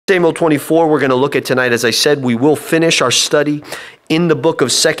Samuel 24, we're going to look at tonight. As I said, we will finish our study in the book of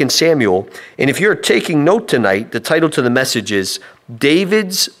 2 Samuel. And if you're taking note tonight, the title to the message is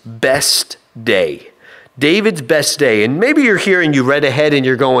David's Best Day. David's Best Day. And maybe you're here and you read ahead and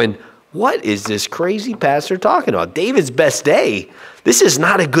you're going, what is this crazy pastor talking about? David's best day. This is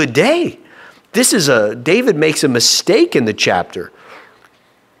not a good day. David makes a mistake in the chapter.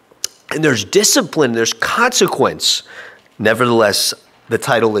 And there's discipline, there's consequence. Nevertheless, the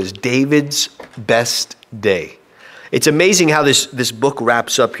title is David's Best Day. It's amazing how this book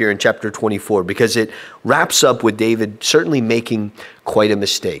wraps up here in chapter 24, because it wraps up with David certainly making quite a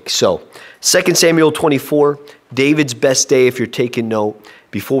mistake. So 2 Samuel 24, David's best day. If you're taking note,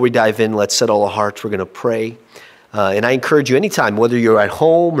 before we dive in, let's settle our hearts. We're going to pray. And I encourage you anytime, whether you're at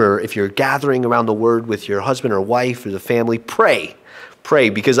home or if you're gathering around the word with your husband or wife or the family, pray. Pray,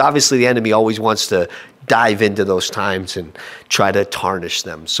 because obviously the enemy always wants to dive into those times and try to tarnish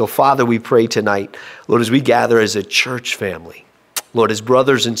them. So Father, we pray tonight, Lord, as we gather as a church family, Lord, as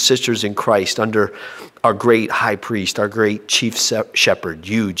brothers and sisters in Christ under our great high priest, our great chief shepherd,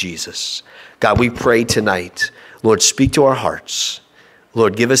 you, Jesus. God, we pray tonight, Lord, speak to our hearts.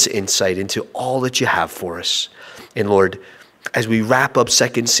 Lord, give us insight into all that you have for us. And Lord, as we wrap up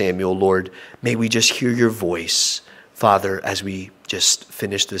 2 Samuel, Lord, may we just hear your voice, Father, as we just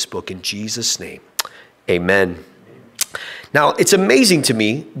finish this book in Jesus' name. Amen. Now, it's amazing to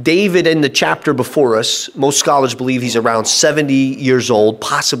me, David in the chapter before us, most scholars believe he's around 70 years old,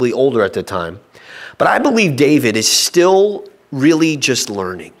 possibly older at the time. But I believe David is still really just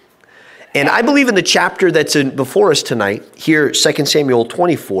learning. And I believe in the chapter that's before us tonight, here, 2 Samuel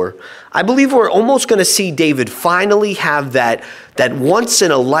 24, I believe we're almost going to see David finally have that once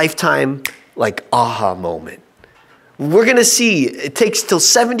in a lifetime, like, aha moment. We're going to see, it takes till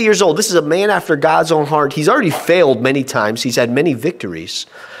 70 years old. This is a man after God's own heart. He's already failed many times. He's had many victories.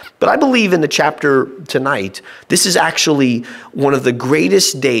 But I believe in the chapter tonight, this is actually one of the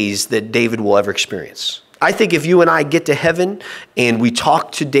greatest days that David will ever experience. I think if you and I get to heaven and we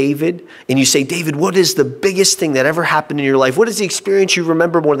talk to David and you say, David, what is the biggest thing that ever happened in your life? What is the experience you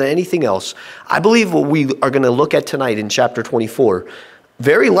remember more than anything else? I believe what we are going to look at tonight in chapter 24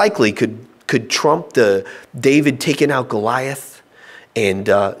 very likely could trump the David taking out Goliath and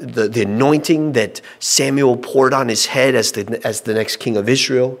the anointing that Samuel poured on his head as the next king of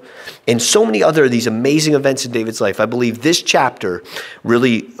Israel, and so many other of these amazing events in David's life. I believe this chapter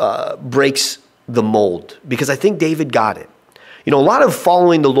really breaks the mold, because I think David got it. You know, a lot of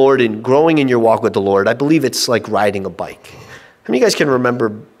following the Lord and growing in your walk with the Lord, I believe it's like riding a bike. How many of you guys can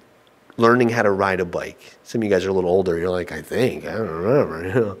remember learning how to ride a bike? Some of you guys are a little older. You're like, I don't remember,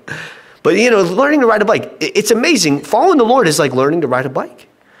 you know. But, you know, learning to ride a bike, it's amazing. Following the Lord is like learning to ride a bike.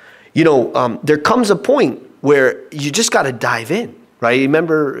 You know, there comes a point where you just got to dive in, right? You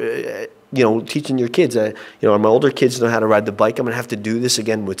remember, you know, teaching your kids, you know, my older kids know how to ride the bike. I'm going to have to do this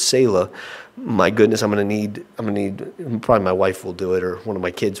again with Selah. My goodness, I'm going to need, probably my wife will do it, or one of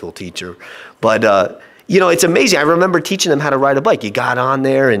my kids will teach her. But, you know, it's amazing. I remember teaching them how to ride a bike. You got on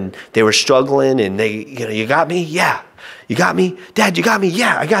there and they were struggling and they, you know, you got me? Yeah. You got me? Dad, you got me?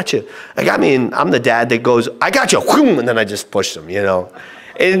 Yeah, I got you. I got me. And I'm the dad that goes, I got you. And then I just push them, you know.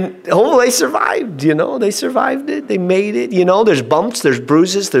 And hopefully they survived, you know. They survived it. They made it, you know. There's bumps, there's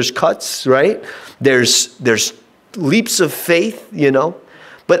bruises, there's cuts, right? There's leaps of faith, you know.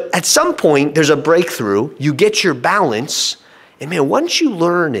 But at some point, there's a breakthrough. You get your balance. And man, once you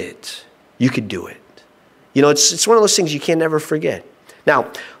learn it, you can do it. You know, it's one of those things you can never forget.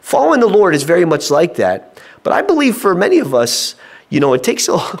 Now, following the Lord is very much like that. But I believe for many of us, you know, it takes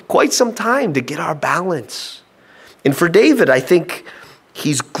quite some time to get our balance. And for David, I think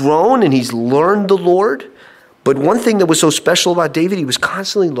he's grown and he's learned the Lord. But one thing that was so special about David, he was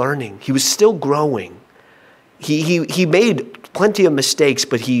constantly learning. He was still growing. He made plenty of mistakes,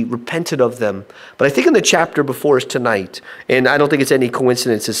 but he repented of them. But I think in the chapter before us tonight, and I don't think it's any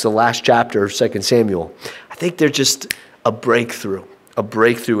coincidence, it's the last chapter of 2 Samuel, I think there's just a breakthrough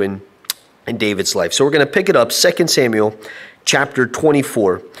in David's life. So we're going to pick it up, 2 Samuel chapter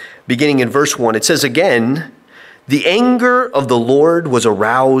 24, beginning in verse 1. It says again, the anger of the Lord was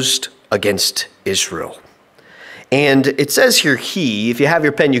aroused against Israel. And it says here, he, if you have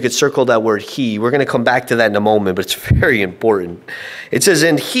your pen, you could circle that word he. We're going to come back to that in a moment, but it's very important. It says,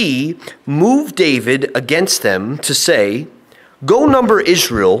 and he moved David against them to say, go number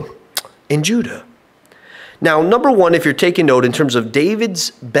Israel and Judah. Now, number one, if you're taking note in terms of David's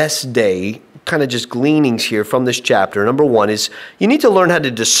best day, kind of just gleanings here from this chapter, number one is you need to learn how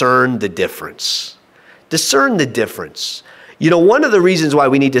to discern the difference. Discern the difference. One of the reasons why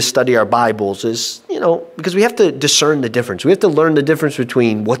we need to study our Bibles is, because we have to discern the difference. We have to learn the difference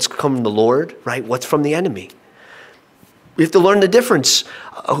between what's from the Lord, right? What's from the enemy. We have to learn the difference.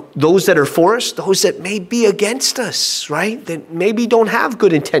 Those that are for us, those that may be against us, right? That maybe don't have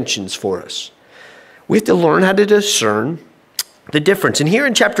good intentions for us. We have to learn how to discern the difference. And here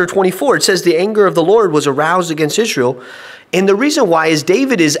in chapter 24, it says the anger of the Lord was aroused against Israel. And the reason why is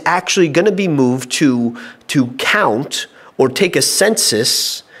David is actually going to be moved to count or take a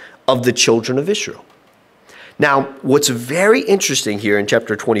census of the children of Israel. Now, what's very interesting here in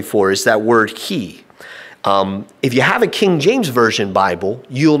chapter 24 is that word he. If you have a King James Version Bible,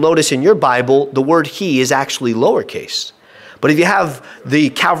 you'll notice in your Bible, the word he is actually lowercase. But if you have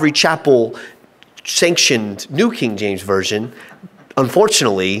the Calvary Chapel sanctioned New King James Version,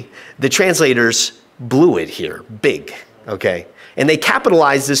 unfortunately, the translators blew it here, big, okay? And they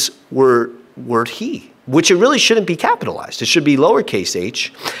capitalized this word he, which it really shouldn't be capitalized. It should be lowercase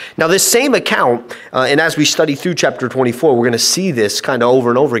h. Now, this same account, and as we study through chapter 24, we're going to see this kind of over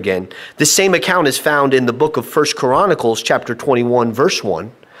and over again. This same account is found in the book of 1 Chronicles, chapter 21, verse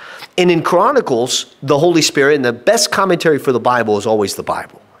 1. And in Chronicles, the Holy Spirit, and the best commentary for the Bible is always the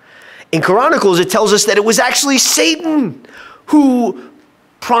Bible. In Chronicles, it tells us that it was actually Satan who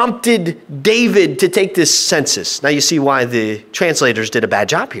prompted David to take this census. Now you see why the translators did a bad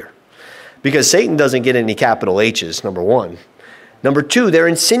job here. Because Satan doesn't get any capital H's, number one. Number two, they're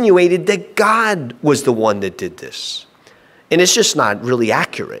insinuated that God was the one that did this. And it's just not really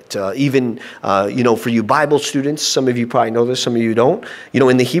accurate. Even for you Bible students, some of you probably know this, some of you don't.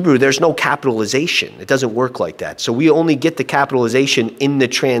 In the Hebrew, there's no capitalization. It doesn't work like that. So we only get the capitalization in the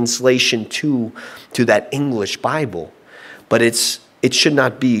translation to that English Bible. But it should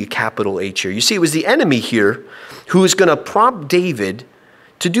not be capital H here. You see, it was the enemy here who is going to prompt David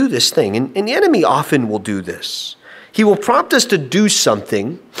to do this thing. And the enemy often will do this. He will prompt us to do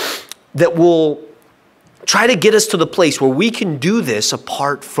something that will try to get us to the place where we can do this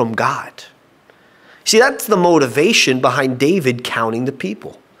apart from God. See, that's the motivation behind David counting the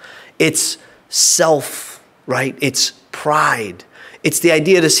people. It's self, right? It's pride. It's the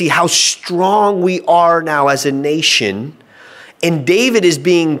idea to see how strong we are now as a nation. And David is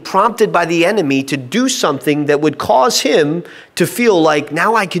being prompted by the enemy to do something that would cause him to feel like,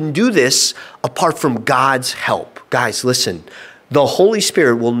 now I can do this apart from God's help. Guys, listen, the Holy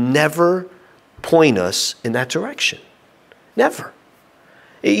Spirit will never point us in that direction. Never.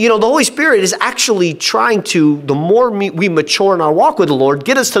 The Holy Spirit is actually trying to, the more we mature in our walk with the Lord,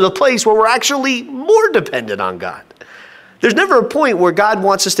 get us to the place where we're actually more dependent on God. There's never a point where God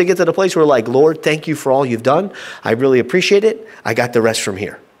wants us to get to the place where we're like, Lord, thank you for all you've done. I really appreciate it. I got the rest from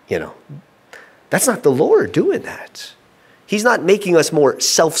here. That's not the Lord doing that. He's not making us more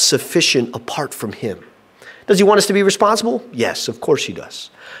self-sufficient apart from him. Does he want us to be responsible? Yes, of course he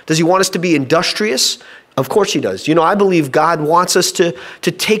does. Does he want us to be industrious? Of course he does. I believe God wants us to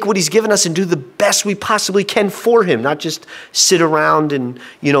take what he's given us and do the best we possibly can for him, not just sit around and,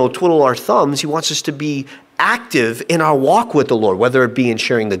 twiddle our thumbs. He wants us to be active in our walk with the Lord, whether it be in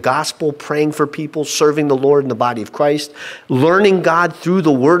sharing the gospel, praying for people, serving the Lord in the body of Christ, learning God through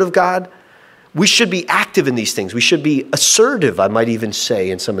the word of God. We should be active in these things. We should be assertive, I might even say,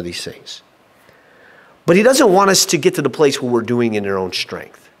 in some of these things. But he doesn't want us to get to the place where we're doing it in our own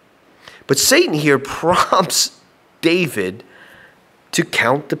strength. But Satan here prompts David to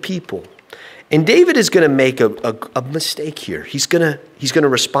count the people. And David is going to make a mistake here. He's going to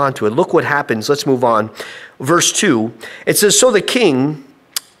respond to it. Look what happens. Let's move on. Verse 2, it says, so the king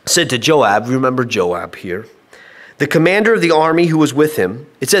said to Joab, remember Joab here, the commander of the army who was with him,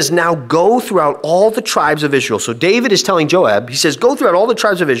 it says, now go throughout all the tribes of Israel. So David is telling Joab, he says, go throughout all the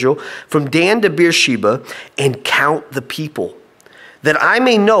tribes of Israel from Dan to Beersheba and count the people, that I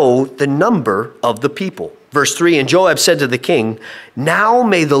may know the number of the people. Verse 3, and Joab said to the king, now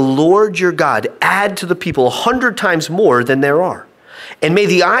may the Lord your God add to the people 100 times more than there are. And may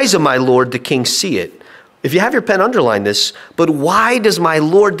the eyes of my Lord the king see it. If you have your pen, underline this. But why does my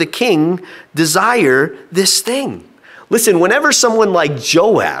Lord the king desire this thing? Listen, whenever someone like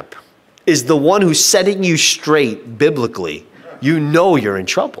Joab is the one who's setting you straight biblically, you know you're in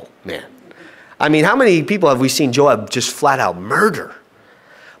trouble, man. I mean, how many people have we seen Joab just flat out murder?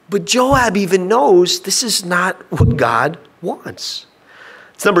 But Joab even knows this is not what God wants.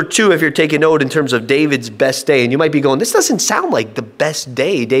 It's number 2, if you're taking note in terms of David's best day. And you might be going, this doesn't sound like the best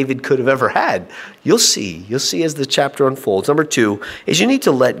day David could have ever had. You'll see. You'll see as the chapter unfolds. Number 2 is you need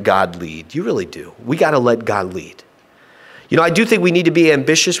to let God lead. You really do. We got to let God lead. I do think we need to be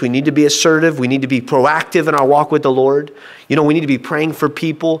ambitious. We need to be assertive. We need to be proactive in our walk with the Lord. We need to be praying for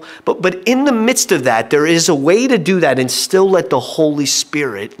people. But in the midst of that, there is a way to do that and still let the Holy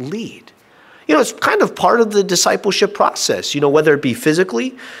Spirit lead. It's kind of part of the discipleship process, whether it be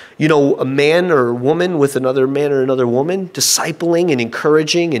physically, a man or a woman with another man or another woman, discipling and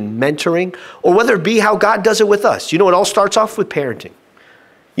encouraging and mentoring, or whether it be how God does it with us. It all starts off with parenting.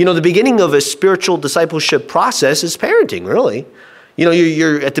 The beginning of a spiritual discipleship process is parenting, really.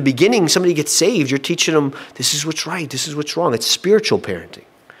 You're at the beginning, somebody gets saved, you're teaching them, this is what's right, this is what's wrong. It's spiritual parenting.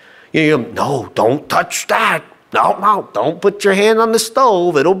 No, don't touch that. No, don't put your hand on the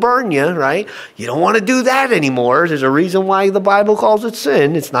stove. It'll burn you, right? You don't want to do that anymore. There's a reason why the Bible calls it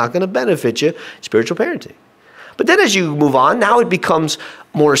sin. It's not going to benefit you. Spiritual parenting. But then as you move on, now it becomes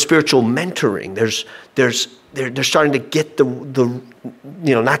more spiritual mentoring. They're starting to get the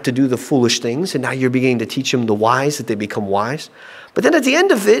not to do the foolish things. And now you're beginning to teach them the wise, that they become wise. But then at the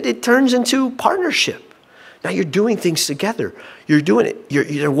end of it, it turns into partnership. Now you're doing things together. You're doing it.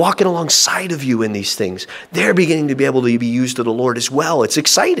 They're walking alongside of you in these things. They're beginning to be able to be used to the Lord as well. It's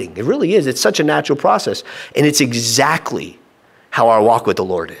exciting. It really is. It's such a natural process. And it's exactly how our walk with the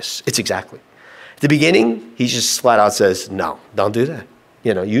Lord is. It's exactly. At the beginning, he just flat out says, no, don't do that.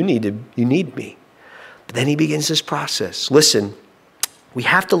 You need me. But then he begins this process. Listen, we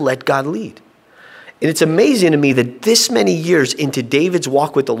have to let God lead. And it's amazing to me that this many years into David's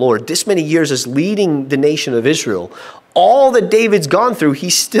walk with the Lord, this many years as leading the nation of Israel, all that David's gone through, he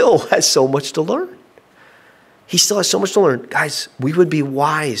still has so much to learn. He still has so much to learn. Guys, we would be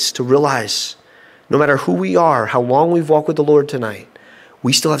wise to realize no matter who we are, how long we've walked with the Lord tonight,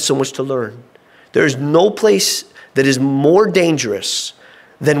 we still have so much to learn. There is no place that is more dangerous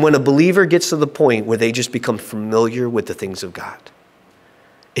than when a believer gets to the point where they just become familiar with the things of God.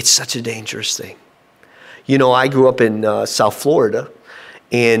 It's such a dangerous thing. I grew up in South Florida,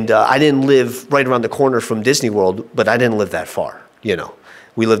 and I didn't live right around the corner from Disney World, but I didn't live that far,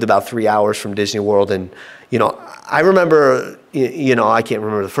 We lived about 3 hours from Disney World, and, I remember, I can't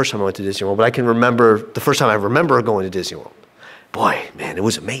remember the first time I went to Disney World, but I can remember the first time I remember going to Disney World. Boy, man, it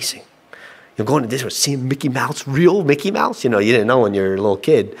was amazing. Going to Disney World, seeing Mickey Mouse, real Mickey Mouse, you didn't know when you're a little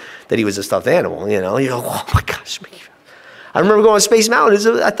kid that he was a stuffed animal, You're like, oh my gosh, Mickey Mouse. I remember going to Space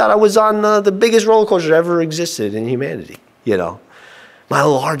Mountain. I thought I was on the biggest roller coaster that ever existed in humanity, My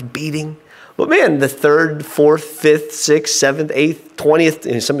little heart beating. But man, the 3rd, 4th, 5th, 6th, 7th, 8th,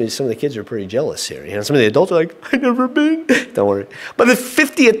 20th, and some of the kids are pretty jealous here. Some of the adults are like, I've never been. Don't worry. But the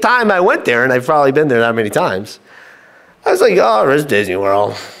 50th time I went there, and I've probably been there that many times, I was like, oh, there's Disney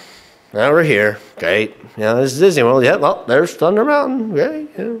World. Now we're here. Great. This is Disney World. Yeah, well, there's Thunder Mountain. Great.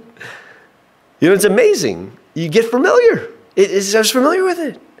 It's amazing. You get familiar. I was familiar with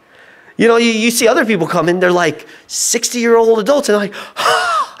it. You see other people come in, they're like 60-year-old adults, and they're like,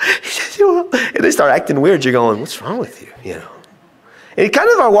 and they start acting weird. You're going, what's wrong with you? And kind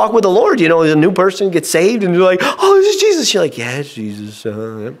of our walk with the Lord, a new person gets saved, and you're like, oh, this is Jesus. You're like, yeah, it's Jesus.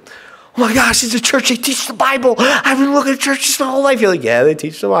 Oh my gosh, it's a church. They teach the Bible. I've been looking at churches my whole life. You're like, yeah, they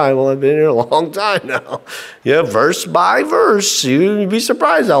teach the Bible. I've been here a long time now. Yeah, verse by verse. You'd be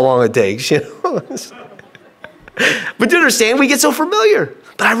surprised how long it takes. But do you understand? We get so familiar.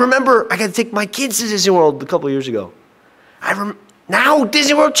 But I remember I got to take my kids to Disney World a couple of years ago. Now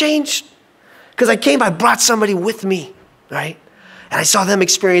Disney World changed. Because I brought somebody with me, right? And I saw them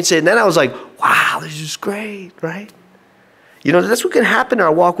experience it. And then I was like, wow, this is great, right? That's what can happen in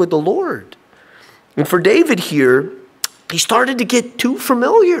our walk with the Lord. And for David here, he started to get too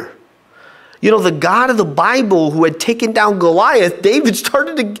familiar. The God of the Bible who had taken down Goliath,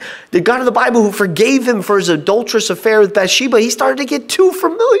 the God of the Bible who forgave him for his adulterous affair with Bathsheba, he started to get too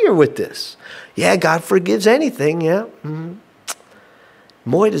familiar with this. Yeah, God forgives anything, yeah. Mm-hmm.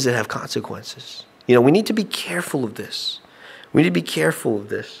 Boy, does it have consequences. We need to be careful of this. We need to be careful of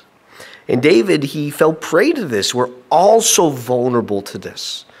this. And David, he fell prey to this. We're all so vulnerable to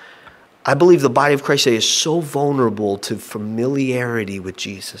this. I believe the body of Christ today is so vulnerable to familiarity with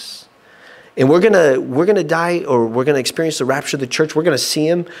Jesus. And we're gonna die, or we're gonna experience the rapture of the church. We're gonna see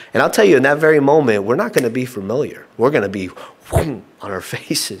him, and I'll tell you, in that very moment, we're not gonna be familiar. We're gonna be on our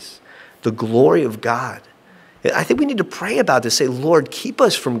faces, the glory of God. I think we need to pray about this. Say, Lord, keep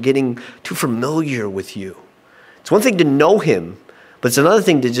us from getting too familiar with you. It's one thing to know him, but it's another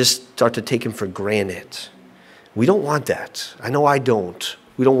thing to just start to take him for granted. We don't want that. I know I don't.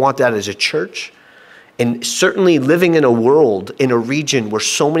 We don't want that as a church. And certainly living in a world, in a region where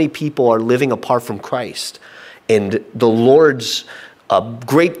so many people are living apart from Christ, and the Lord's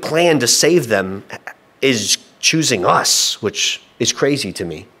great plan to save them is choosing us, which is crazy to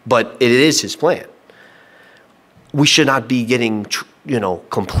me, but it is his plan. we should not be getting,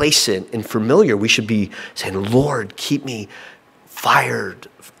 complacent and familiar. We should be saying, Lord, keep me fired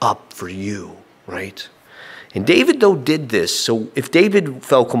up for you, right? And David, though, did this. So if David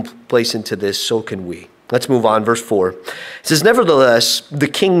fell complacent to this, so can we. Let's move on. Verse 4. It says, nevertheless, the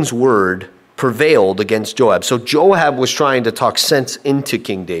king's word prevailed against Joab. So Joab was trying to talk sense into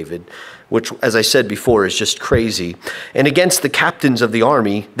King David, which, as I said before, is just crazy. And against the captains of the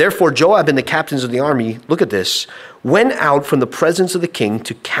army. Therefore, Joab and the captains of the army, look at this, went out from the presence of the king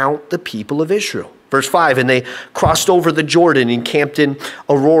to count the people of Israel. Verse 5, and they crossed over the Jordan and camped in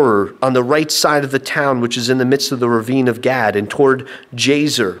Aroer on the right side of the town, which is in the midst of the ravine of Gad, and toward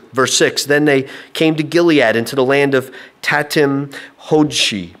Jazer. Verse 6, then they came to Gilead, into the land of Tatim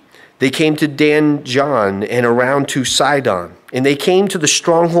Hodshi. They came to Dan John and around to Sidon. And they came to the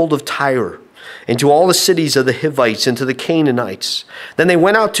stronghold of Tyre, and to all the cities of the Hivites, and to the Canaanites. Then they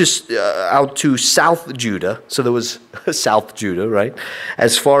went out to South Judah. So there was South Judah, right?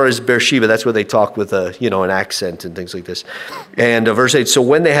 As far as Beersheba, that's where they talk with an accent and things like this. And verse 8, so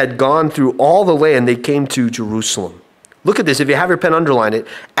when they had gone through all the land, they came to Jerusalem. Look at this. If you have your pen, underline it.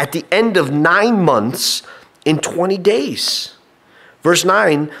 At the end of 9 months in 20 days. Verse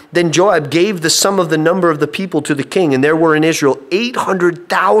 9, then Joab gave the sum of the number of the people to the king, and there were in Israel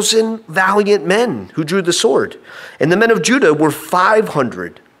 800,000 valiant men who drew the sword. And the men of Judah were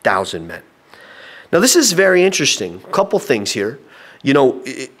 500,000 men. Now this is very interesting. A couple things here.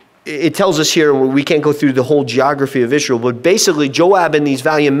 It tells us here, we can't go through the whole geography of Israel, but basically Joab and these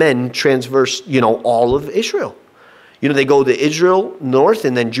valiant men transverse, all of Israel. They go to Israel north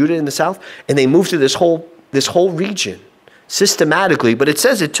and then Judah in the south, and they move through this whole region systematically, but it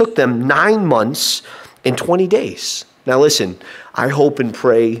says it took them 9 months and 20 days. Now listen, I hope and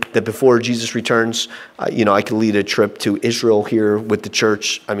pray that before Jesus returns, I can lead a trip to Israel here with the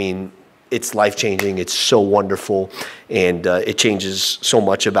church. I mean, it's life-changing. It's so wonderful, and it changes so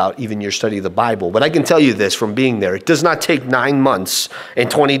much about even your study of the Bible. But I can tell you this from being there, it does not take 9 months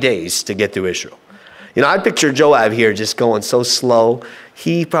and 20 days to get through Israel. I picture Joab here just going so slow.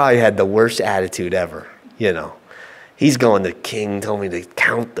 He probably had the worst attitude ever, He's going, the king told me to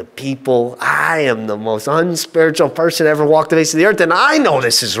count the people. I am the most unspiritual person ever walked the face of the earth, and I know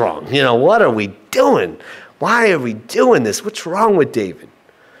this is wrong. What are we doing? Why are we doing this? What's wrong with David?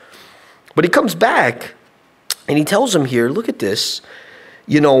 But he comes back, and he tells him here, look at this,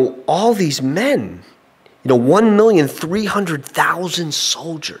 all these men, 1,300,000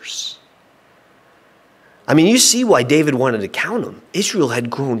 soldiers. I mean, you see why David wanted to count them. Israel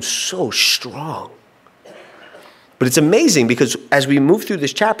had grown so strong. But it's amazing because as we move through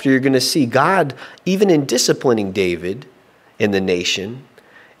this chapter, you're going to see God, even in disciplining David and the nation,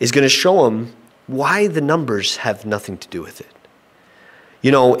 is going to show him why the numbers have nothing to do with it.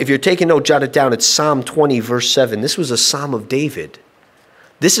 If you're taking note, jot it down. It's Psalm 20, verse 7. This was a psalm of David.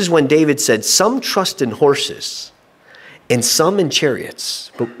 This is when David said, some trust in horses and some in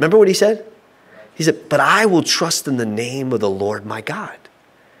chariots. But remember what he said? He said, but I will trust in the name of the Lord my God.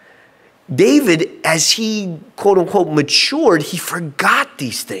 David, as he, quote unquote, matured, he forgot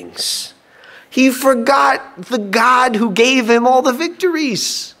these things. He forgot the God who gave him all the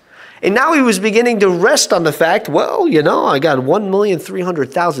victories. And now he was beginning to rest on the fact, well, I got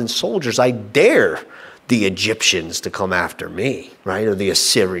 1,300,000 soldiers. I dare the Egyptians to come after me, right? Or the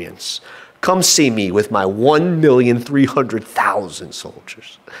Assyrians. Come see me with my 1,300,000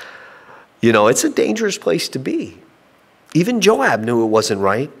 soldiers. It's a dangerous place to be. Even Joab knew it wasn't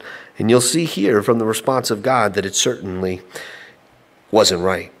right. And you'll see here from the response of God that it certainly wasn't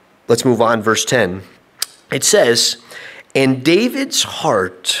right. Let's move on, verse 10. It says, and David's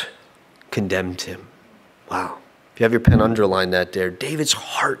heart condemned him. Wow. If you have your pen, underline that there. David's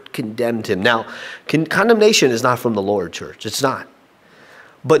heart condemned him. Now, condemnation is not from the Lord, church. It's not.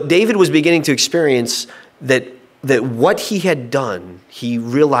 But David was beginning to experience that what he had done, he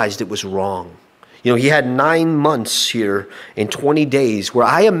realized it was wrong. He had 9 months here in 20 days where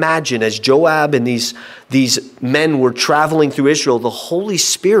I imagine as Joab and these men were traveling through Israel, the Holy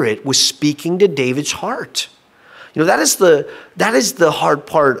Spirit was speaking to David's heart. That is the hard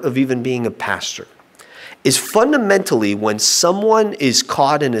part of even being a pastor, is fundamentally when someone is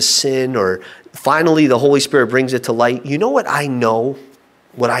caught in a sin or finally the Holy Spirit brings it to light. You know what I know?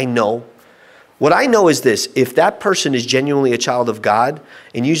 What I know is this: if that person is genuinely a child of God,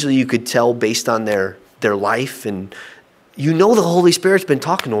 and usually you could tell based on their life, and the Holy Spirit's been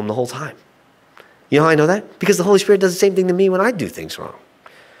talking to them the whole time. You know how I know that? Because the Holy Spirit does the same thing to me when I do things wrong.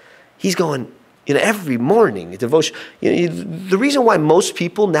 He's going, every morning, devotion. The reason why most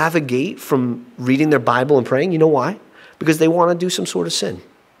people navigate from reading their Bible and praying, you know why? Because they want to do some sort of sin.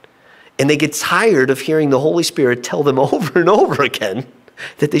 And they get tired of hearing the Holy Spirit tell them over and over again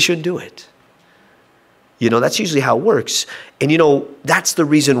that they shouldn't do it. You know, that's usually how it works. And, you know, that's the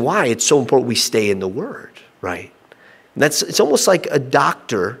reason why it's so important we stay in the Word, right? And it's almost like a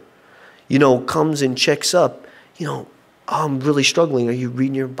doctor, you know, comes and checks up, you know, I'm really struggling. Are you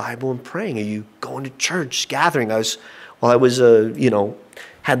reading your Bible and praying? Are you going to church, gathering? While I was,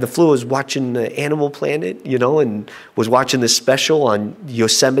 had the flu, I was watching Animal Planet, you know, and was watching this special on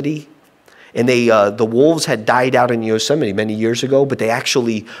Yosemite. And the wolves had died out in Yosemite many years ago, but they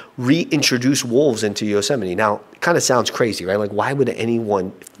actually reintroduced wolves into Yosemite. Now, it kind of sounds crazy, right? Like, why would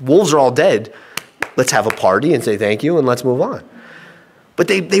wolves are all dead. Let's have a party and say thank you and let's move on. But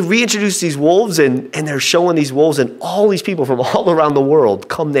they reintroduced these wolves and they're showing these wolves, and all these people from all around the world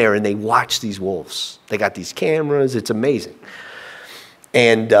come there and they watch these wolves. They got these cameras. It's amazing.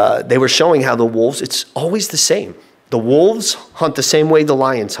 And they were showing how the wolves, it's always the same. The wolves hunt the same way the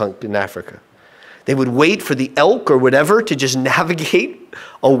lions hunt in Africa. They would wait for the elk or whatever to just navigate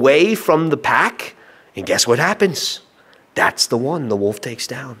away from the pack. And guess what happens? That's the one the wolf takes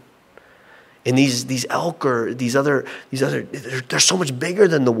down. And these elk or these other, they're so much bigger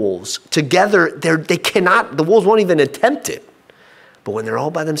than the wolves. Together, the wolves won't even attempt it. But when they're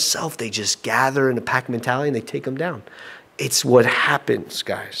all by themselves, they just gather in a pack mentality and they take them down. It's what happens,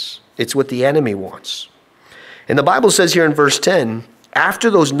 guys. It's what the enemy wants. And the Bible says here in verse 10,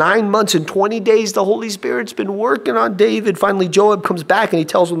 after those 9 months and 20 days, the Holy Spirit's been working on David. Finally, Joab comes back and he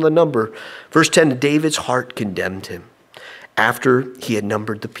tells him the number. Verse 10, David's heart condemned him after he had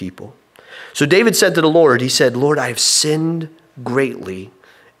numbered the people. So David said to the Lord, he said, Lord, I have sinned greatly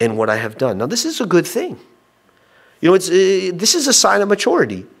in what I have done. Now, this is a good thing. You know, this is a sign of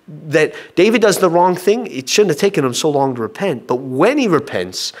maturity, that David does the wrong thing. It shouldn't have taken him so long to repent. But when he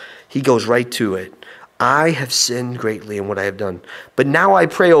repents, he goes right to it. I have sinned greatly in what I have done. But now I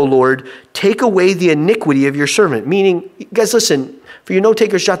pray, O Lord, take away the iniquity of your servant. Meaning, guys, listen, for your note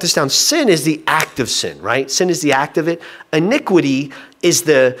takers, jot this down. Sin is the act of sin, right? Sin is the act of it. Iniquity is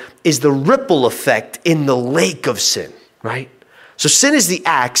the ripple effect in the lake of sin, right? So sin is the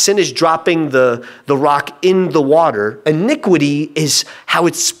act. Sin is dropping the rock in the water. Iniquity is how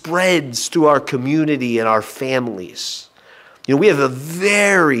it spreads through our community and our families. You know, we have a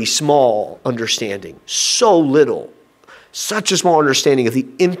very small understanding, so little, such a small understanding of the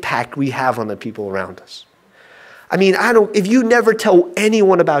impact we have on the people around us. I mean, if you never tell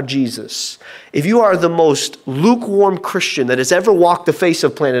anyone about Jesus, if you are the most lukewarm Christian that has ever walked the face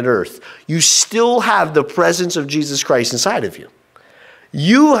of planet Earth, you still have the presence of Jesus Christ inside of you.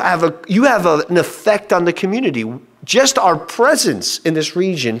 You have an effect on the community. Just our presence in this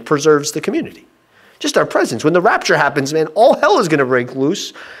region preserves the community. Just our presence. When the rapture happens, man, all hell is going to break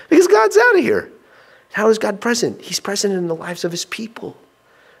loose because God's out of here. How is God present? He's present in the lives of his people.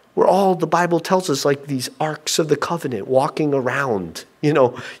 We're all, the Bible tells us, like these arks of the covenant walking around. You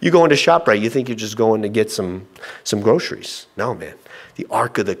know, you go into ShopRite, you think you're just going to get some groceries. No, man. The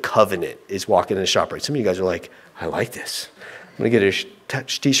ark of the covenant is walking in the ShopRite. Some of you guys are like, I like this. I'm going to get a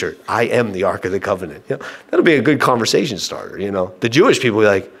t-shirt. I am the ark of the covenant. You know, that'll be a good conversation starter, you know. The Jewish people will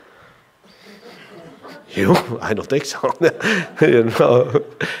be like, you? I don't think so. You know,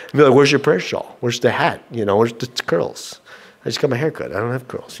 be like, where's your prayer shawl? Where's the hat? You know, where's the curls? I just got my hair cut. I don't have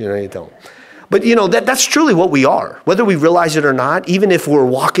curls. You know, you don't. But, you know, that's truly what we are. Whether we realize it or not, even if we're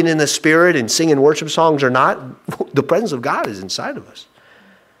walking in the Spirit and singing worship songs or not, the presence of God is inside of us.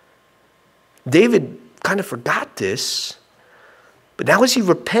 David kind of forgot this, but now as he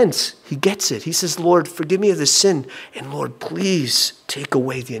repents, he gets it. He says, Lord, forgive me of this sin, and Lord, please take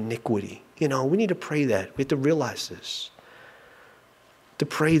away the iniquity. You know, we need to pray that. We have to realize this. To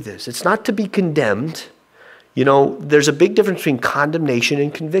pray this. It's not to be condemned. You know, there's a big difference between condemnation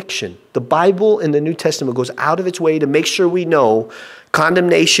and conviction. The Bible in the New Testament goes out of its way to make sure we know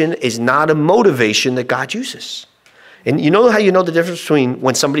condemnation is not a motivation that God uses. And you know how you know the difference between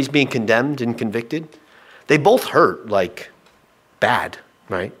when somebody's being condemned and convicted? They both hurt, like, bad,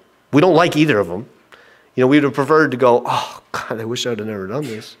 right? We don't like either of them. You know, we would have preferred to go, oh, God, I wish I would have never done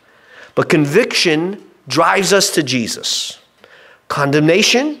this. But conviction drives us to Jesus.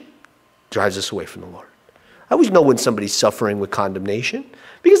 Condemnation drives us away from the Lord. I always know when somebody's suffering with condemnation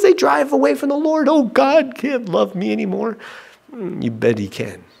because they drive away from the Lord. Oh, God can't love me anymore. You bet he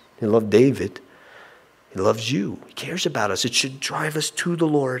can. He loved David. He loves you. He cares about us. It should drive us to the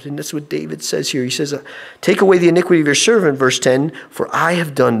Lord. And that's what David says here. He says, take away the iniquity of your servant, verse 10, for I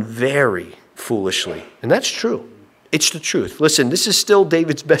have done very foolishly. And that's true. It's the truth. Listen, this is still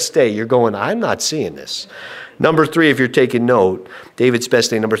David's best day. You're going, I'm not seeing this. Number 3, if you're taking note, David's best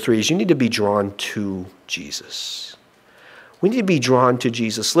day, number 3, is you need to be drawn to Jesus. We need to be drawn to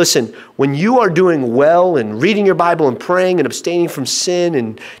Jesus. Listen, when you are doing well and reading your Bible and praying and abstaining from sin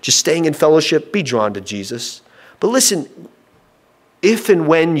and just staying in fellowship, be drawn to Jesus. But listen, if and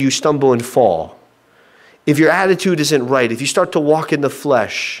when you stumble and fall, if your attitude isn't right, if you start to walk in the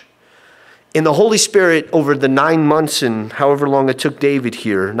flesh, in the Holy Spirit over the 9 months and however long it took David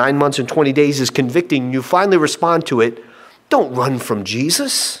here, 9 months and 20 days is convicting, you finally respond to it, don't run from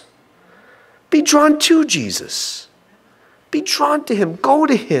Jesus. Be drawn to Jesus. Be drawn to him. Go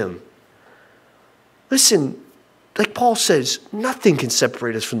to him. Listen, like Paul says, nothing can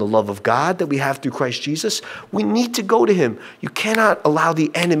separate us from the love of God that we have through Christ Jesus. We need to go to him. You cannot allow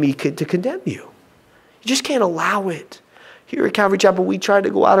the enemy to condemn you. You just can't allow it. Here at Calvary Chapel, we try to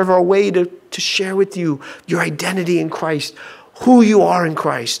go out of our way to share with you your identity in Christ, who you are in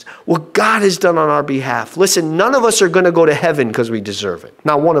Christ, what God has done on our behalf. Listen, none of us are going to go to heaven because we deserve it.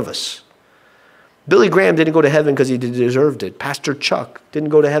 Not one of us. Billy Graham didn't go to heaven because he deserved it. Pastor Chuck didn't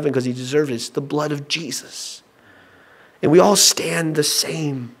go to heaven because he deserved it. It's the blood of Jesus. And we all stand the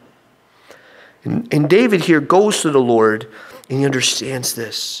same. And David here goes to the Lord and he understands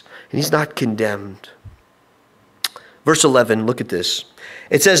this. And he's not condemned. Verse 11, look at this.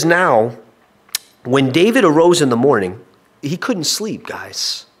 It says, now, when David arose in the morning, he couldn't sleep,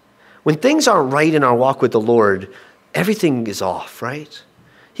 guys. When things aren't right in our walk with the Lord, everything is off, right?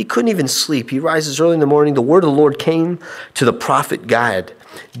 He couldn't even sleep. He rises early in the morning. The word of the Lord came to the prophet Gad,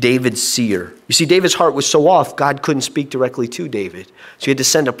 David's seer. You see, David's heart was so off, God couldn't speak directly to David. So he had to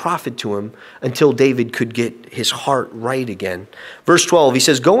send a prophet to him until David could get his heart right again. Verse 12, he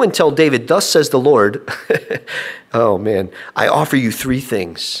says, go and tell David, thus says the Lord, oh man, I offer you 3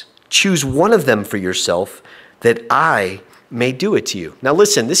 things. Choose one of them for yourself that I may do it to you. Now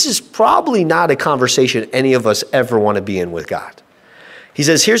listen, this is probably not a conversation any of us ever want to be in with God. He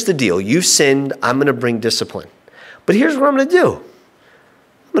says, here's the deal. You've sinned. I'm going to bring discipline. But here's what I'm going to do.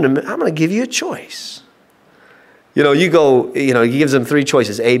 I'm going to give you a choice. He gives them 3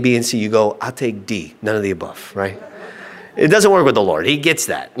 choices, A, B, and C. You go, I'll take D, none of the above, right? It doesn't work with the Lord. He gets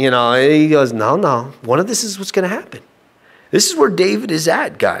that. He goes, no. One of this is what's going to happen. This is where David is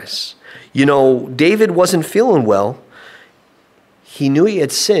at, guys. David wasn't feeling well. He knew he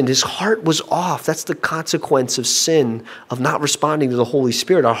had sinned. His heart was off. That's the consequence of sin, of not responding to the Holy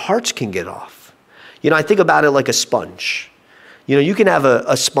Spirit. Our hearts can get off. I think about it like a sponge. You can have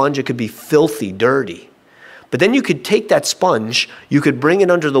a sponge. It could be filthy, dirty. But then you could take that sponge, you could bring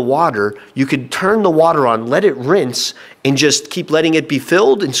it under the water, you could turn the water on, let it rinse, and just keep letting it be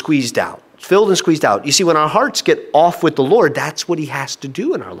filled and squeezed out. Filled and squeezed out. You see, when our hearts get off with the Lord, that's what he has to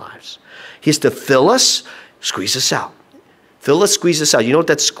do in our lives. He has to fill us, squeeze us out. Fill us, squeeze us out. You know what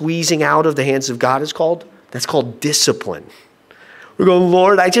that squeezing out of the hands of God is called? That's called discipline. We're going,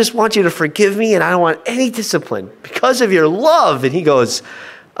 Lord, I just want you to forgive me and I don't want any discipline because of your love. And he goes,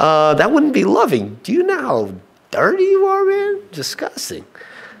 that wouldn't be loving. Do you know how dirty you are, man? Disgusting.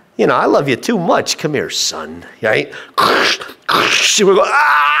 I love you too much. Come here, son. Right? And we're going,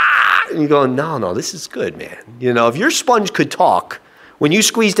 ah! And you go, no, this is good, man. If your sponge could talk, when you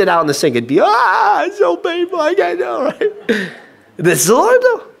squeezed it out in the sink, it'd be, it's so painful, I can't know, right? This Lord,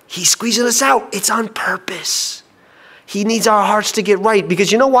 though, he's squeezing us out. It's on purpose. He needs our hearts to get right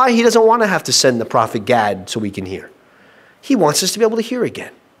because you know why? He doesn't want to have to send the prophet Gad so we can hear. He wants us to be able to hear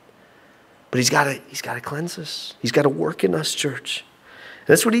again. But he's got to cleanse us. He's got to work in us, church. And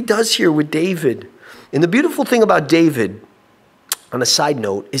that's what he does here with David. And the beautiful thing about David, on a side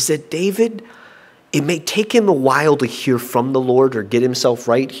note, is that David, it may take him a while to hear from the Lord or get himself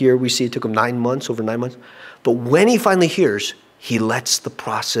right here. We see it took him over 9 months. But when he finally hears, he lets the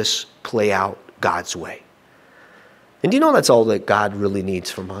process play out God's way. And do you know that's all that God really needs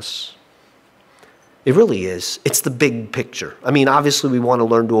from us? It really is. It's the big picture. I mean, obviously we want to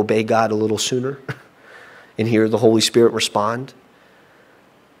learn to obey God a little sooner and hear the Holy Spirit respond.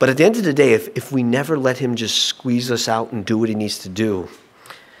 But at the end of the day, if we never let him just squeeze us out and do what he needs to do,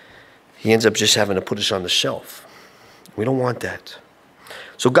 he ends up just having to put us on the shelf. We don't want that.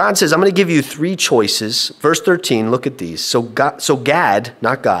 So God says, I'm going to give you 3 choices. Verse 13, look at these. So Gad,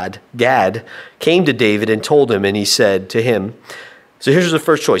 not God, Gad came to David and told him, and he said to him, so here's the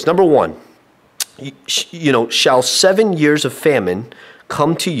first choice. Number 1, shall 7 years of famine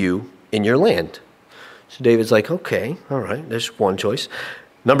come to you in your land? So David's like, okay, all right, there's one choice.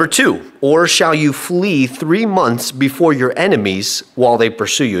 Number 2, or shall you flee 3 months before your enemies while they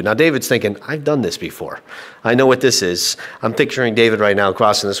pursue you? Now, David's thinking, I've done this before. I know what this is. I'm picturing David right now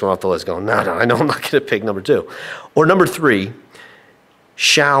crossing this one off the list going, no, I know I'm not going to pick number 2. Or number 3,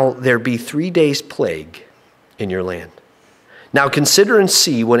 shall there be 3 days plague in your land? Now, consider and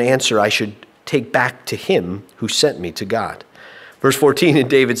see what answer I should take back to him who sent me to God. Verse 14, and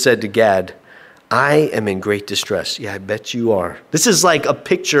David said to Gad, I am in great distress. Yeah, I bet you are. This is like a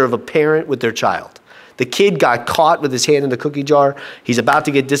picture of a parent with their child. The kid got caught with his hand in the cookie jar. He's about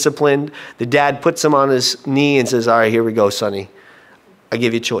to get disciplined. The dad puts him on his knee and says, all right, here we go, sonny. I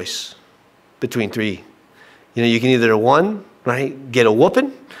give you a choice between three. You can either, one, right, get a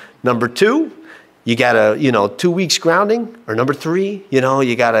whooping. Number two, you got a, 2 weeks grounding. Or number three, you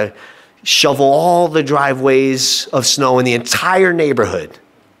got to shovel all the driveways of snow in the entire neighborhood.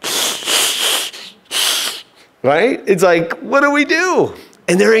 Right? It's like, what do we do?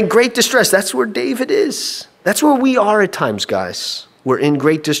 And they're in great distress. That's where David is. That's where we are at times, guys. We're in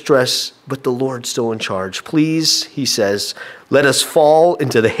great distress, but the Lord's still in charge. Please, he says, let us fall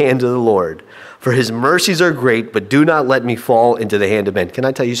into the hand of the Lord. For his mercies are great, but do not let me fall into the hand of men. Can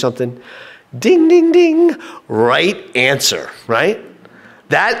I tell you something? Ding, ding, ding. Right answer, right?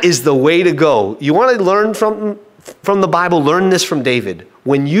 That is the way to go. You want to learn from the Bible? Learn this from David.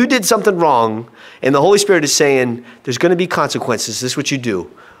 When you did something wrong and the Holy Spirit is saying, there's going to be consequences, this is what you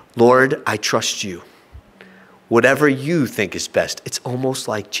do. Lord, I trust you. Whatever you think is best. It's almost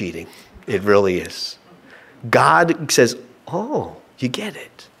like cheating. It really is. God says, oh, you get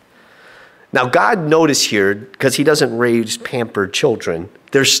it. Now, God notice here, because he doesn't raise pampered children,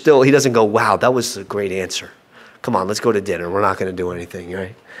 he doesn't go, wow, that was a great answer. Come on, let's go to dinner. We're not going to do anything,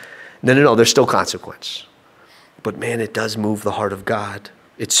 right? No, there's still consequence. But man, it does move the heart of God.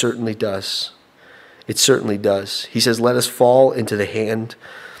 It certainly does. It certainly does. He says, let us fall into the hand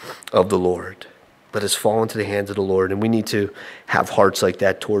of the Lord. Let us fall into the hands of the Lord. And we need to have hearts like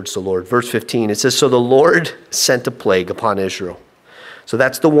that towards the Lord. Verse 15, it says, so the Lord sent a plague upon Israel. So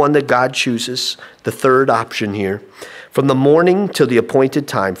that's the one that God chooses, the third option here. From the morning till the appointed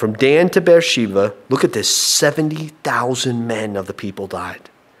time, from Dan to Beersheba, look at this, 70,000 men of the people died.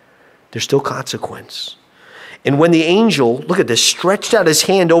 There's still consequence. And when the angel, look at this, stretched out his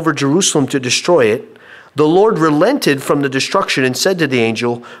hand over Jerusalem to destroy it, the Lord relented from the destruction and said to the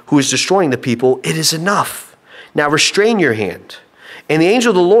angel who is destroying the people, it is enough. Now restrain your hand. And the angel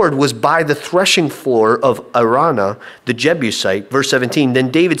of the Lord was by the threshing floor of Araunah, the Jebusite. Verse 17,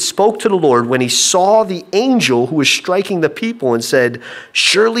 then David spoke to the Lord when he saw the angel who was striking the people and said,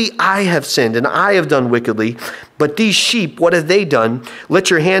 surely I have sinned and I have done wickedly. But these sheep, what have they done? Let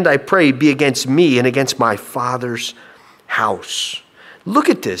your hand, I pray, be against me and against my father's house. Look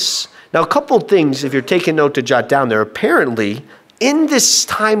at this. Now, a couple of things, if you're taking note to jot down there. Apparently, in this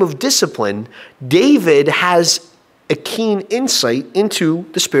time of discipline, David has a keen insight into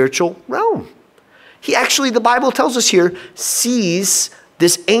the spiritual realm. He actually, the Bible tells us here, sees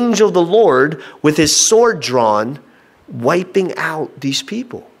this angel of the Lord with his sword drawn, wiping out these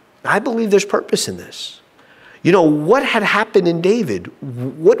people. I believe there's purpose in this. What had happened in David?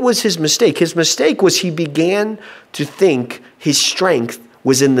 What was his mistake? His mistake was he began to think his strength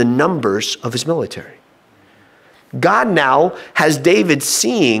was in the numbers of his military. God now has David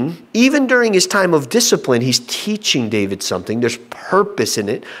seeing, even during his time of discipline, he's teaching David something. There's purpose in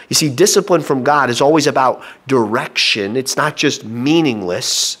it. You see, discipline from God is always about direction. It's not just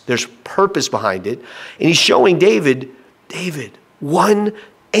meaningless. There's purpose behind it. And he's showing David, one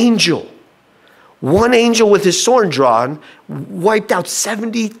angel with his sword drawn wiped out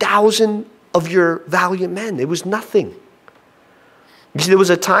 70,000 of your valiant men. It was nothing. You see, there was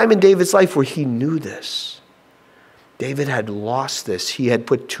a time in David's life where he knew this. David had lost this. He had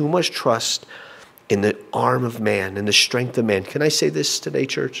put too much trust in the arm of man and the strength of man. Can I say this today,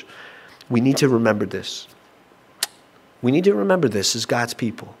 church? We need to remember this. We need to remember this as God's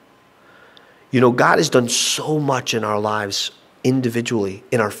people. God has done so much in our lives individually,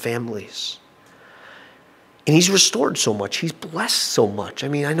 in our families. And he's restored so much. He's blessed so much. I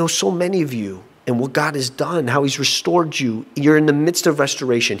know so many of you and what God has done, how he's restored you. You're in the midst of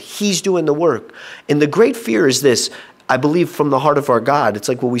restoration. He's doing the work. And the great fear is this, I believe from the heart of our God, it's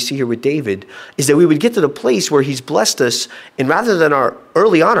like what we see here with David, is that we would get to the place where he's blessed us, and rather than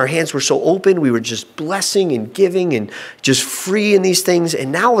early on, our hands were so open, we were just blessing and giving and just free in these things,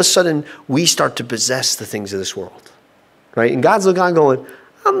 and now all of a sudden, we start to possess the things of this world, right? And God's looking on going,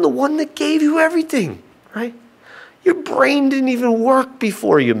 I'm the one that gave you everything, right? Your brain didn't even work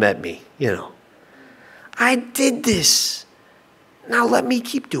before you met me, I did this. Now let me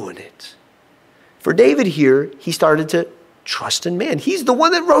keep doing it. For David here, he started to trust in man. He's the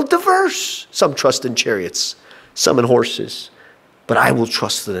one that wrote the verse. Some trust in chariots, some in horses, but I will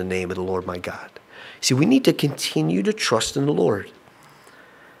trust in the name of the Lord my God. See, we need to continue to trust in the Lord.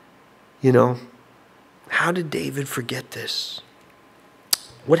 How did David forget this?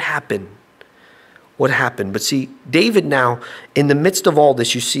 What happened? But see, David now, in the midst of all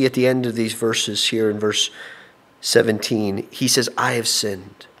this, you see at the end of these verses here in verse 17, he says, I have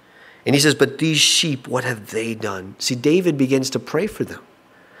sinned. And he says, but these sheep, what have they done? See, David begins to pray for them.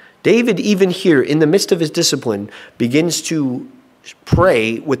 David, even here, in the midst of his discipline, begins to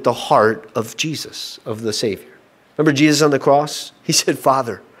pray with the heart of Jesus, of the Savior. Remember Jesus on the cross? He said,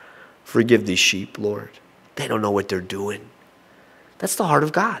 Father, forgive these sheep, Lord. They don't know what they're doing. That's the heart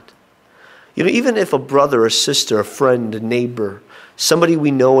of God. You know, even if a brother, a sister, a friend, a neighbor, somebody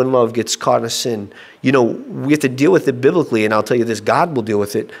we know and love gets caught in a sin, you know, we have to deal with it biblically, and I'll tell you this, God will deal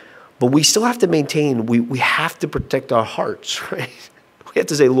with it, but we still have to maintain, we have to protect our hearts, right? We have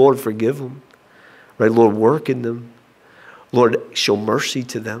to say, Lord, forgive them, right? Lord, work in them. Lord, show mercy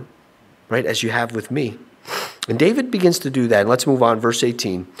to them, right, as you have with me. And David begins to do that. And let's move on, verse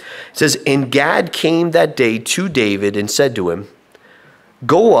 18. It says, and Gad came that day to David and said to him,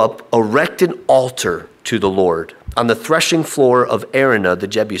 go up, erect an altar to the Lord on the threshing floor of Araunah the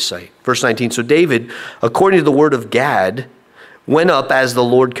Jebusite. Verse 19, so David, according to the word of Gad, went up as the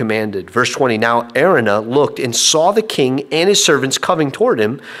Lord commanded. Verse 20, now Araunah looked and saw the king and his servants coming toward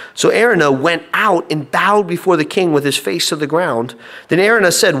him. So Araunah went out and bowed before the king with his face to the ground. Then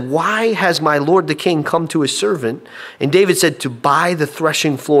Araunah said, why has my lord the king come to his servant? And David said, to buy the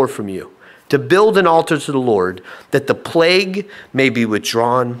threshing floor from you, to build an altar to the Lord, that the plague may be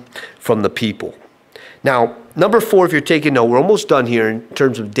withdrawn from the people. Now, number 4, if you're taking note, we're almost done here in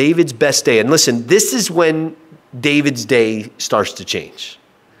terms of David's best day. And listen, this is when David's day starts to change.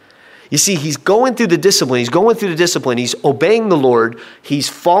 You see, he's going through the discipline. He's obeying the Lord. He's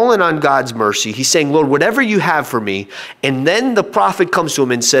fallen on God's mercy. He's saying, Lord, whatever you have for me. And then the prophet comes to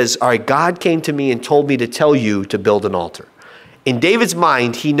him and says, all right, God came to me and told me to tell you to build an altar. In David's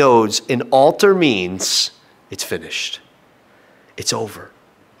mind, he knows an altar means it's finished. It's over.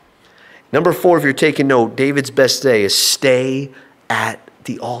 Number 4, if you're taking note, David's best day is stay at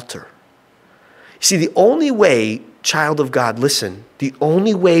the altar. See, the only way, child of God, listen, the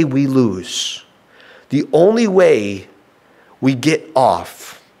only way we lose, the only way we get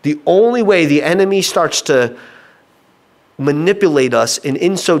off, the only way the enemy starts to manipulate us and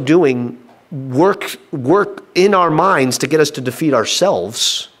in so doing work in our minds to get us to defeat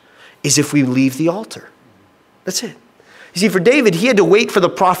ourselves is if we leave the altar. That's it. You see, for David, he had to wait for the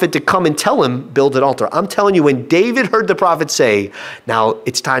prophet to come and tell him, build an altar. I'm telling you, when David heard the prophet say, now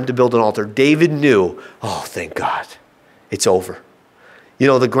it's time to build an altar, David knew, oh, thank God, it's over. You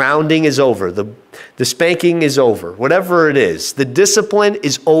know, the grounding is over. The spanking is over. Whatever it is, the discipline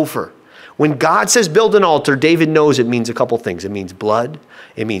is over. When God says build an altar, David knows it means a couple things. It means blood,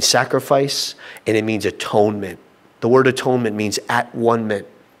 it means sacrifice, and it means atonement. The word atonement means at-one-ment.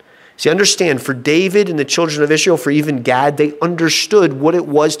 See, understand, for David and the children of Israel, for even Gad, they understood what it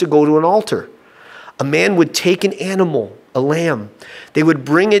was to go to an altar. A man would take an animal, a lamb. They would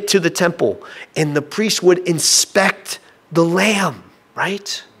bring it to the temple, and the priest would inspect the lamb,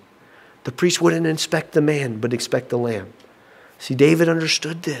 right? The priest wouldn't inspect the man, but inspect the lamb. See, David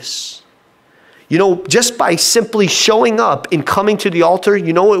understood this. You know, just by simply showing up and coming to the altar,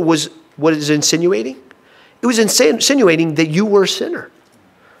 you know what it is insinuating? It was insinuating that you were a sinner.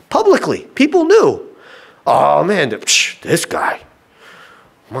 Publicly, people knew. Oh man, this guy,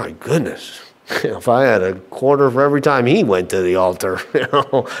 my goodness. If I had a quarter for every time he went to the altar,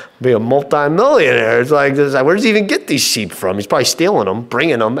 be a multi-millionaire. It's like, where does he even get these sheep from? He's probably stealing them,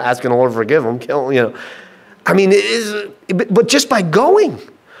 bringing them, asking the Lord to forgive them, killing, I mean, but just by going,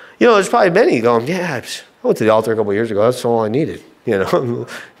 there's probably many going, yeah, I went to the altar a couple of years ago. That's all I needed. The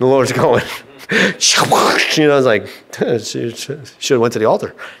Lord's going, I was like, should have went to the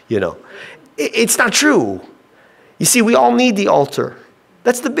altar. It's not true. You see, we all need the altar.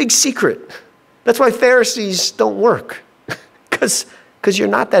 That's the big secret. That's why Pharisees don't work. Because you're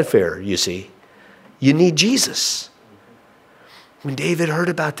not that fair, you see. You need Jesus. When David heard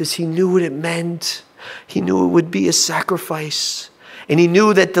about this, he knew what it meant. He knew it would be a sacrifice. And he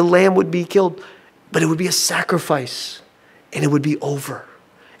knew that the lamb would be killed, but it would be a sacrifice. And it would be over.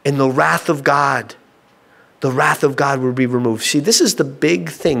 And the wrath of God would be removed. See, this is the big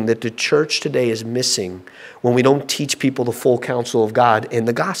thing that the church today is missing when we don't teach people the full counsel of God in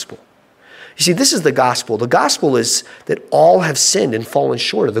the gospel. You see, this is the gospel. The gospel is that all have sinned and fallen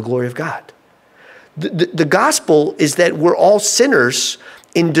short of the glory of God. The gospel is that we're all sinners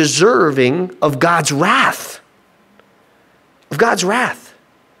and deserving of God's wrath. Of God's wrath.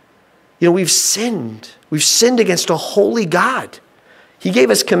 We've sinned. We've sinned against a holy God. He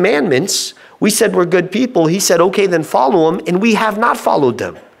gave us commandments. We said we're good people. He said, okay, then follow them. And we have not followed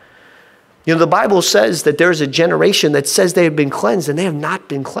them. The Bible says that there's a generation that says they have been cleansed and they have not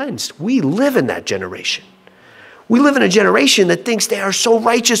been cleansed. We live in that generation. We live in a generation that thinks they are so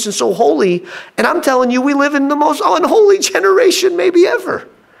righteous and so holy. And I'm telling you, we live in the most unholy generation maybe ever.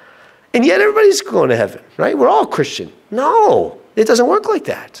 And yet everybody's going to heaven, right? We're all Christian. No, it doesn't work like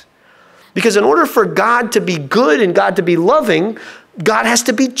that. Because in order for God to be good and God to be loving, God has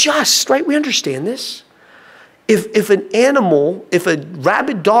to be just, right? We understand this. If a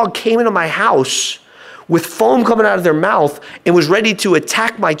rabid dog came into my house with foam coming out of their mouth and was ready to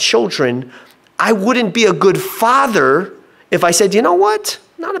attack my children, I wouldn't be a good father if I said, you know what?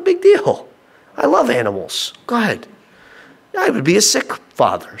 Not a big deal. I love animals. Go ahead. I would be a sick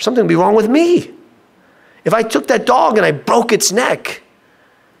father. Something would be wrong with me. If I took that dog and I broke its neck,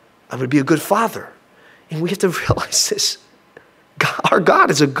 I would be a good father. And we have to realize this. Our God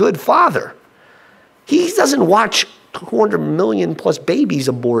is a good father. He doesn't watch 200 million plus babies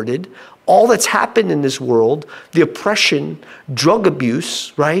aborted, all that's happened in this world, the oppression, drug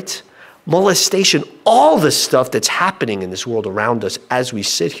abuse, right? Molestation, all the stuff that's happening in this world around us as we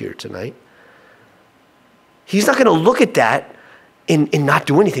sit here tonight. He's not going to look at that and not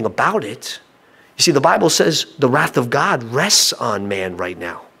do anything about it. You see, the Bible says the wrath of God rests on man right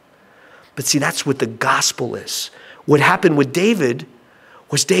now. But see, that's what the gospel is. What happened with David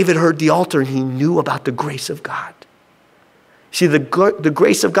was David heard the altar and he knew about the grace of God. See, the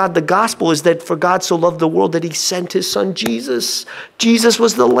grace of God, the gospel is that for God so loved the world that he sent his son Jesus. Jesus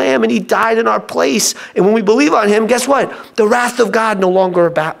was the lamb and he died in our place. And when we believe on him, guess what? The wrath of God no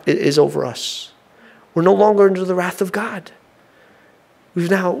longer is over us. We're no longer under the wrath of God.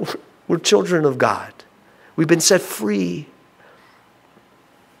 We're children of God. We've been set free.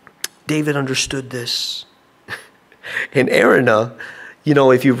 David understood this. And Araunah,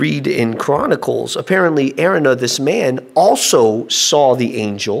 if you read in Chronicles, apparently Araunah, this man, also saw the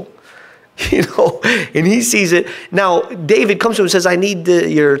angel, and he sees it. Now, David comes to him and says, I need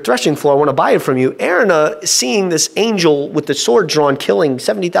your threshing floor. I want to buy it from you. Araunah, seeing this angel with the sword drawn, killing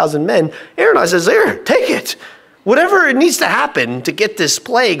 70,000 men, Araunah says, there, take it. Whatever it needs to happen to get this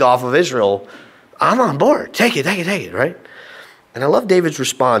plague off of Israel, I'm on board. Take it, right? And I love David's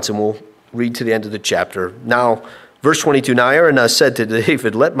response, and we'll read to the end of the chapter. Now, verse 22, now Araunah said to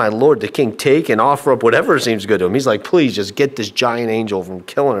David, let my lord the king take and offer up whatever seems good to him. He's like, please just get this giant angel from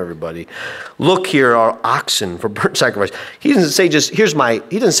killing everybody. Look, here are oxen for burnt sacrifice. He doesn't say here's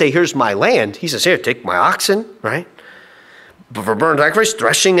my land. He says, here, take my oxen, right? But for burnt sacrifice,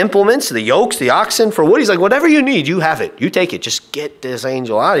 threshing implements, the yokes, the oxen, for wood. He's like, whatever you need, you have it. You take it. Just get this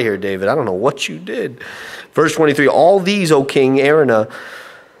angel out of here, David. I don't know what you did. Verse 23, all these, O king, Araunah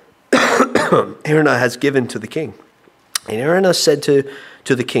has given to the king. And Araunah said to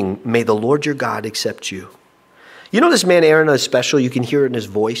the king, may the Lord your God accept you. You know this man Araunah is special. You can hear it in his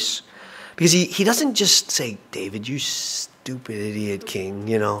voice. Because he doesn't just say, David, you stupid idiot king,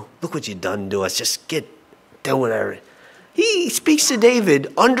 look what you've done to us. Just do whatever. He speaks to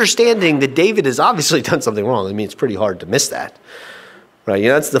David, understanding that David has obviously done something wrong. I mean, it's pretty hard to miss that, right?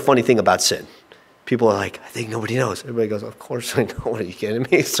 That's the funny thing about sin. People are like, I think nobody knows. Everybody goes, of course I know. Are you kidding me?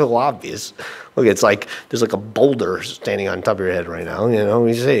 It's so obvious. Look, it's like there's like a boulder standing on top of your head right now.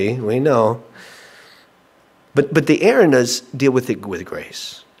 We see, we know. But the Araunahs deal with it with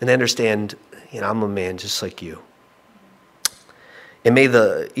grace. And they understand, I'm a man just like you. And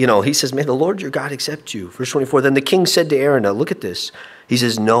he says, may the Lord your God accept you. Verse 24, then the king said to Araunah, look at this. He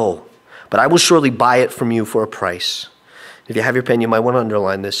says, no, but I will surely buy it from you for a price. If you have your pen, you might want to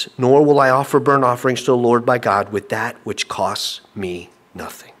underline this. Nor will I offer burnt offerings to the Lord my God with that which costs me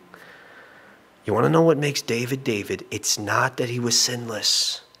nothing. You want to know what makes David David? It's not that he was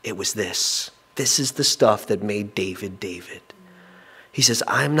sinless. It was this. This is the stuff that made David David. He says,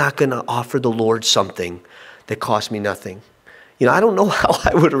 I'm not going to offer the Lord something that costs me nothing. I don't know how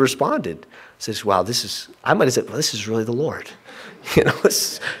I would have responded. I says, wow, I might have said, well, this is really the Lord.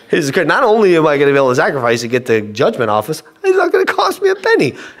 This is great. Not only am I going to be able to sacrifice and get the judgment office, it's not going to cost me a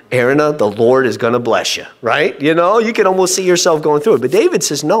penny. Araunah, the Lord is going to bless you, right? You can almost see yourself going through it. But David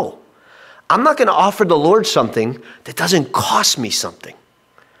says, no, I'm not going to offer the Lord something that doesn't cost me something.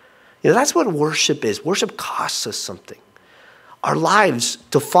 That's what worship is. Worship costs us something. Our lives,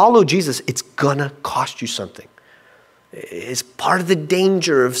 to follow Jesus, it's going to cost you something. It's part of the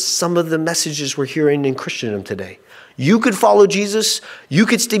danger of some of the messages we're hearing in Christendom today. You could follow Jesus, you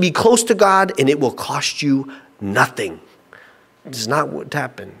could still be close to God, and it will cost you nothing. It's not what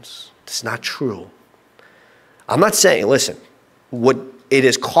happens. It's not true. I'm not saying, listen, what it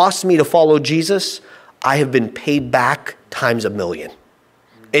has cost me to follow Jesus, I have been paid back times 1,000,000.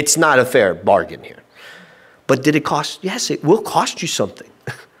 It's not a fair bargain here. But did it cost? Yes, it will cost you something.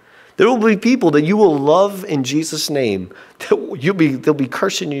 There will be people that you will love in Jesus' name. They'll be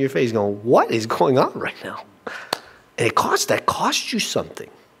cursing in your face going, what is going on right now? And that cost you something.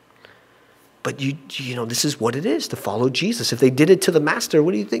 But you know, this is what it is to follow Jesus. If they did it to the master,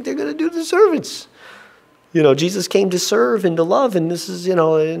 what do you think they're going to do to the servants? You know, Jesus came to serve and to love, and this is, you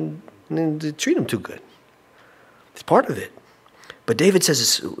know, and to treat them too good. It's part of it. But David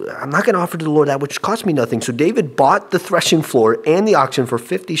says, I'm not going to offer to the Lord that which cost me nothing. So David bought the threshing floor and the oxen for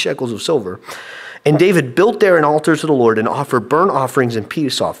 50 shekels of silver. And David built there an altar to the Lord and offered burnt offerings and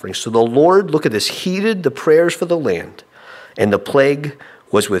peace offerings. So the Lord, look at this, heeded the prayers for the land, and the plague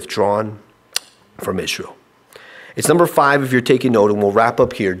was withdrawn from Israel. It's number 5 if you're taking note, and we'll wrap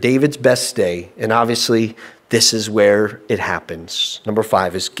up here. David's best day, and obviously this is where it happens. Number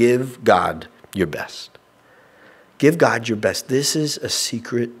 5 is give God your best. Give God your best. This is a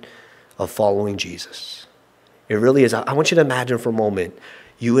secret of following Jesus. It really is. I want you to imagine for a moment,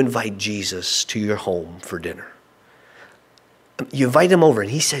 you invite Jesus to your home for dinner. You invite him over and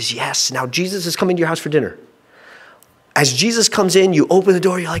he says yes. Now Jesus is coming to your house for dinner. As Jesus comes in, you open the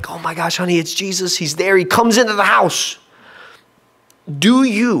door, you're like, oh my gosh, honey, it's Jesus. He's there. He comes into the house. Do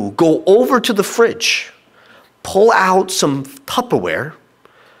you go over to the fridge, pull out some Tupperware,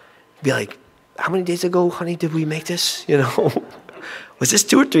 be like, how many days ago, honey, did we make this? You know, was this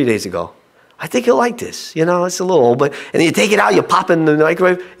 2 or 3 days ago? I think you'll like this. You know, it's a little old, but, and then you take it out, you pop it in the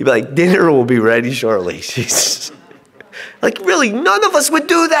microwave, you'd be like, dinner will be ready shortly. Like, really, none of us would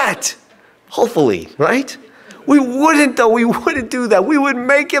do that. Hopefully, right? We wouldn't, though. We wouldn't do that. We would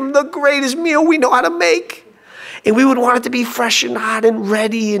make him the greatest meal we know how to make. And we would want it to be fresh and hot and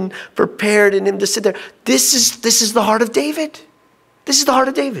ready and prepared and him to sit there. This is the heart of David. This is the heart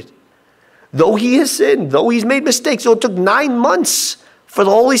of David. Though he has sinned, though he's made mistakes, though it took 9 months for the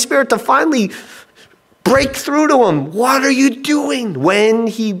Holy Spirit to finally break through to him. What are you doing? When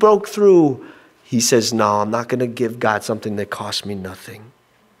he broke through, he says, no, I'm not going to give God something that cost me nothing.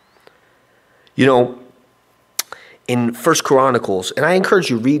 You know, in 1 Chronicles, and I encourage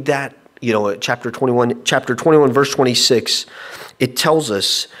you, read that, you know, chapter 21, verse 26, it tells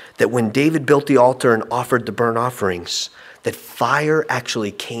us that when David built the altar and offered the burnt offerings, that fire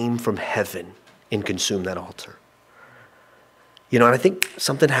actually came from heaven and consumed that altar. You know, and I think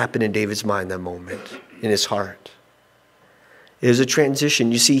something happened in David's mind that moment, in his heart. It was a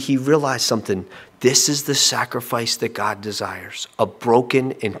transition. You see, he realized something. This is the sacrifice that God desires, a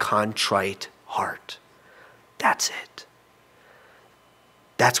broken and contrite heart. That's it.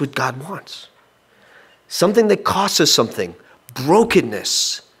 That's what God wants. Something that costs us something,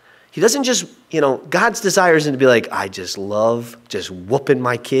 brokenness. He doesn't just, you know, God's desire isn't to be like, I just love just whooping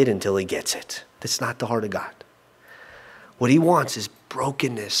my kid until he gets it. That's not the heart of God. What he wants is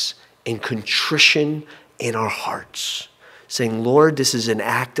brokenness and contrition in our hearts. Saying, Lord, this is an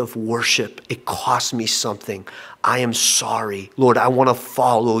act of worship. It cost me something. I am sorry. Lord, I want to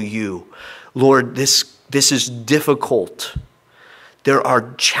follow you. Lord, this is difficult. There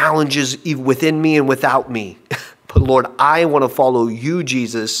are challenges within me and without me. But Lord, I want to follow you,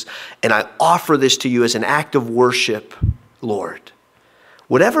 Jesus, and I offer this to you as an act of worship, Lord.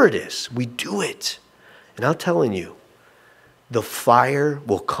 Whatever it is, we do it. And I'm telling you, the fire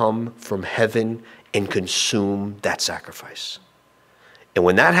will come from heaven and consume that sacrifice. And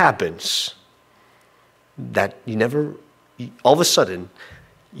when that happens, that all of a sudden,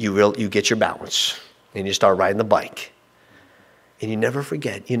 you get your balance and you start riding the bike. And you never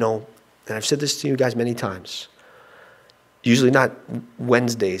forget, you know, and I've said this to you guys many times, usually not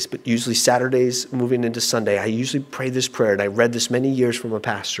Wednesdays, but usually Saturdays moving into Sunday, I usually pray this prayer, and I read this many years from a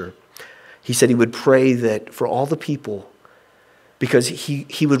pastor. He said he would pray that for all the people, because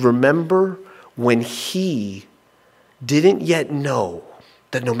he would remember when he didn't yet know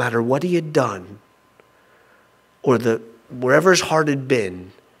that no matter what he had done, or wherever his heart had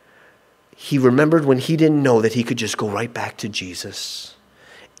been, he remembered when he didn't know that he could just go right back to Jesus,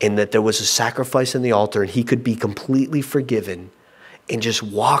 and that there was a sacrifice in the altar, and he could be completely forgiven and just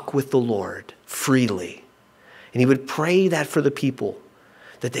walk with the Lord freely. And he would pray that for the people,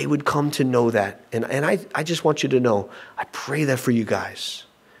 that they would come to know that. And I just want you to know, I pray that for you guys.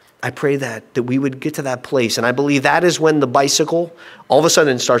 I pray that we would get to that place. And I believe that is when the bicycle all of a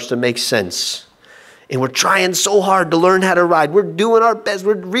sudden starts to make sense. And we're trying so hard to learn how to ride. We're doing our best.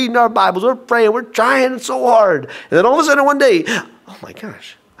 We're reading our Bibles. We're praying. We're trying so hard. And then all of a sudden one day, oh my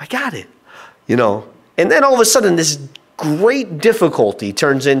gosh, I got it. You know, and then all of a sudden this great difficulty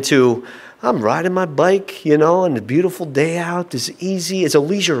turns into, I'm riding my bike, you know, and a beautiful day out. It's easy. It's a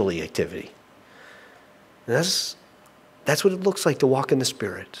leisurely activity. And that's what it looks like to walk in the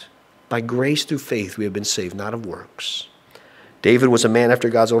Spirit. By grace through faith, we have been saved, not of works. David was a man after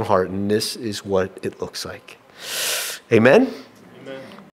God's own heart, and this is what it looks like. Amen?